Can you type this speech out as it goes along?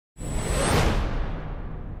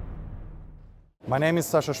My name is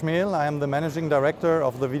Sascha Schmel. I am the Managing Director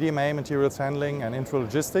of the VDMA Materials Handling and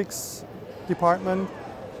Intralogistics department.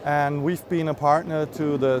 And we've been a partner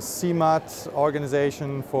to the CeMAT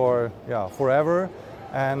organization for forever.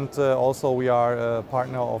 And also we are a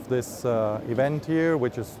partner of this event here,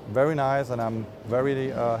 which is very nice, and I'm very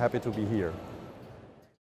happy to be here.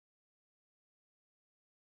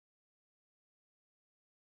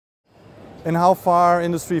 In how far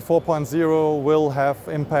Industry 4.0 will have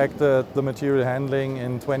impacted the material handling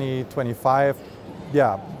in 2025,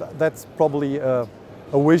 that's probably a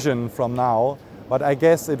vision from now, but I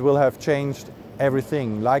guess it will have changed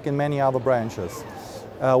everything, like in many other branches.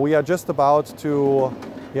 We are just about to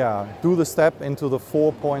do the step into the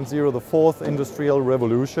 4.0, the fourth industrial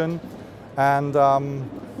revolution, and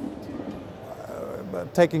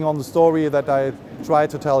taking on the story that I tried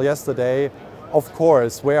to tell yesterday, of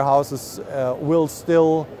course, warehouses will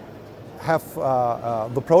still have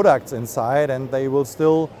the products inside, and they will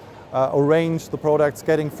still arrange the products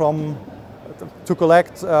getting from to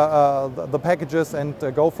collect the packages and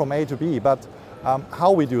go from A to B. But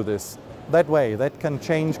how we do this, that can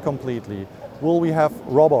change completely. Will we have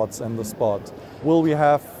robots in the spot? Will we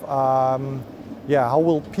have, how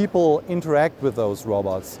will people interact with those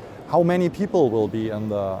robots? How many people will be in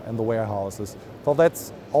the warehouses? So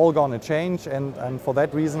that's all going to change, and for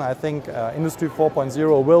that reason I think Industry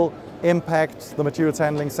 4.0 will impact the materials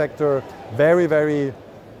handling sector very, very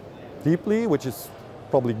deeply, which is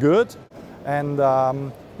probably good. And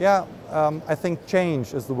I think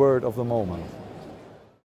change is the word of the moment.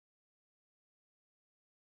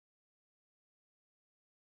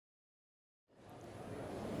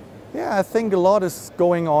 Yeah, I think a lot is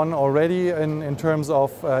going on already in terms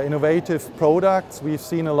of innovative products. We've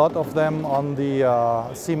seen a lot of them on the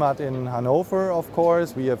CeMAT in Hanover, of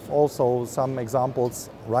course. We have also some examples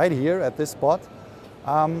right here at this spot.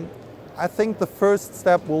 I think the first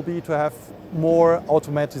step will be to have more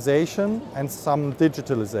automatization and some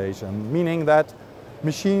digitalization, meaning that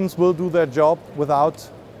machines will do their job without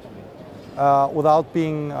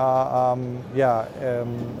being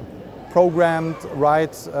programmed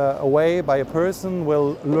right away by a person.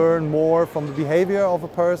 Will learn more from the behavior of a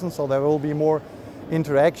person, so there will be more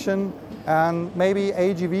interaction, and maybe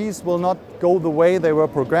AGVs will not go the way they were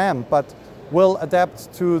programmed, but will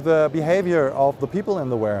adapt to the behavior of the people in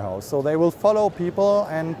the warehouse. So they will follow people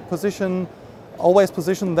and always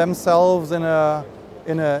position themselves in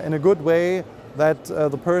a good way that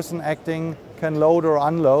the person acting can load or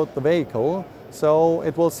unload the vehicle. So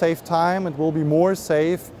it will save time, it will be more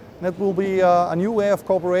safe, and it will be a new way of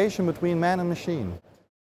cooperation between man and machine.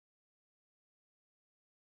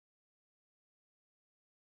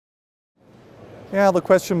 Yeah, the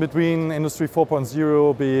question between Industry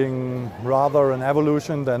 4.0 being rather an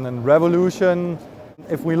evolution than a revolution.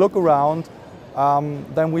 If we look around,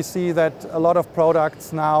 then we see that a lot of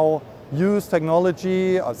products now use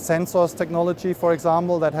technology, sensors technology, for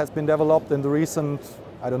example, that has been developed in the recent,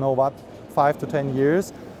 5 to 10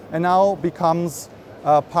 years, and now becomes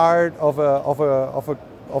part of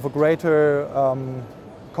a greater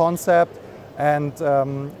concept, and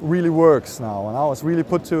really works now. Now it's really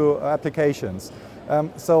put to applications.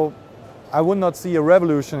 So I would not see a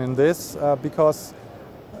revolution in this because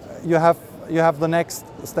you have the next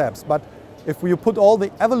steps. But if you put all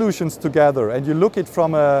the evolutions together and you look at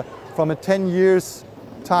from a 10 years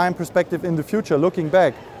time perspective in the future, looking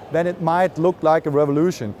back, then it might look like a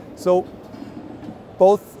revolution. So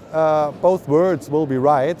both words will be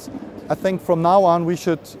right. I think from now on we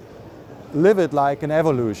should live it like an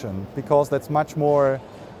evolution, because that's much more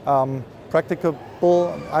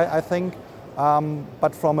practicable, I think.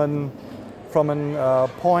 But from a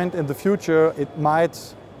point in the future, it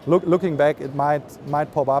might, looking back, it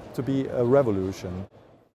might pop up to be a revolution.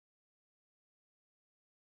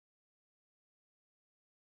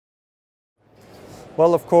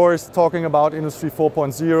 Well, of course, talking about Industry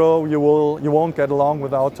 4.0, you won't get along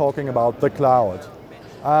without talking about the cloud.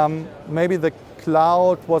 Maybe the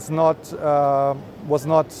cloud was not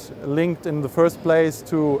linked in the first place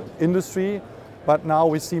to industry, but now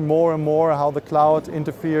we see more and more how the cloud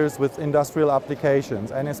interferes with industrial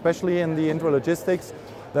applications. And especially in the intralogistics,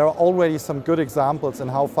 there are already some good examples in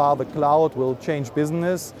how far the cloud will change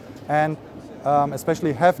business and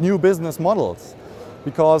especially have new business models.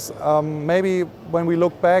 Because maybe when we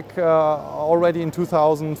look back already in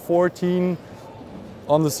 2014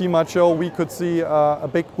 on the CeMAT show, we could see a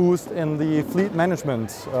big boost in the fleet management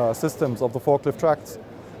systems of the forklift trucks.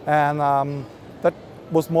 And that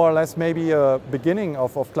was more or less maybe a beginning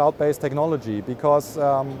of cloud-based technology, because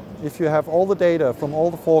if you have all the data from all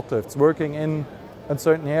the forklifts working in a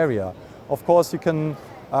certain area, of course you can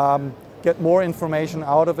get more information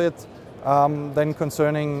out of it than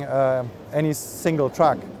concerning any single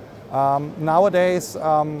truck. Nowadays,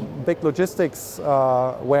 big logistics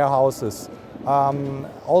warehouses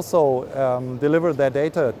also deliver their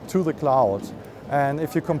data to the cloud. And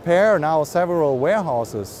if you compare now several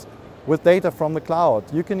warehouses with data from the cloud,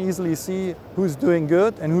 you can easily see who's doing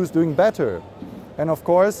good and who's doing better. And of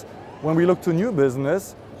course, when we look to new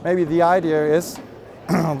business, maybe the idea is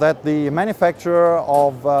that the manufacturer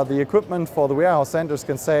of the equipment for the warehouse centers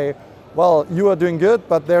can say, well, you are doing good,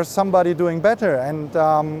 but there's somebody doing better. And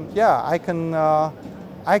yeah, I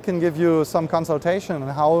can give you some consultation on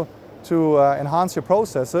how to enhance your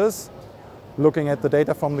processes, looking at the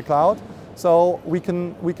data from the cloud. So we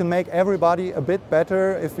can make everybody a bit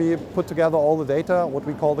better if we put together all the data, what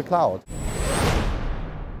we call the cloud.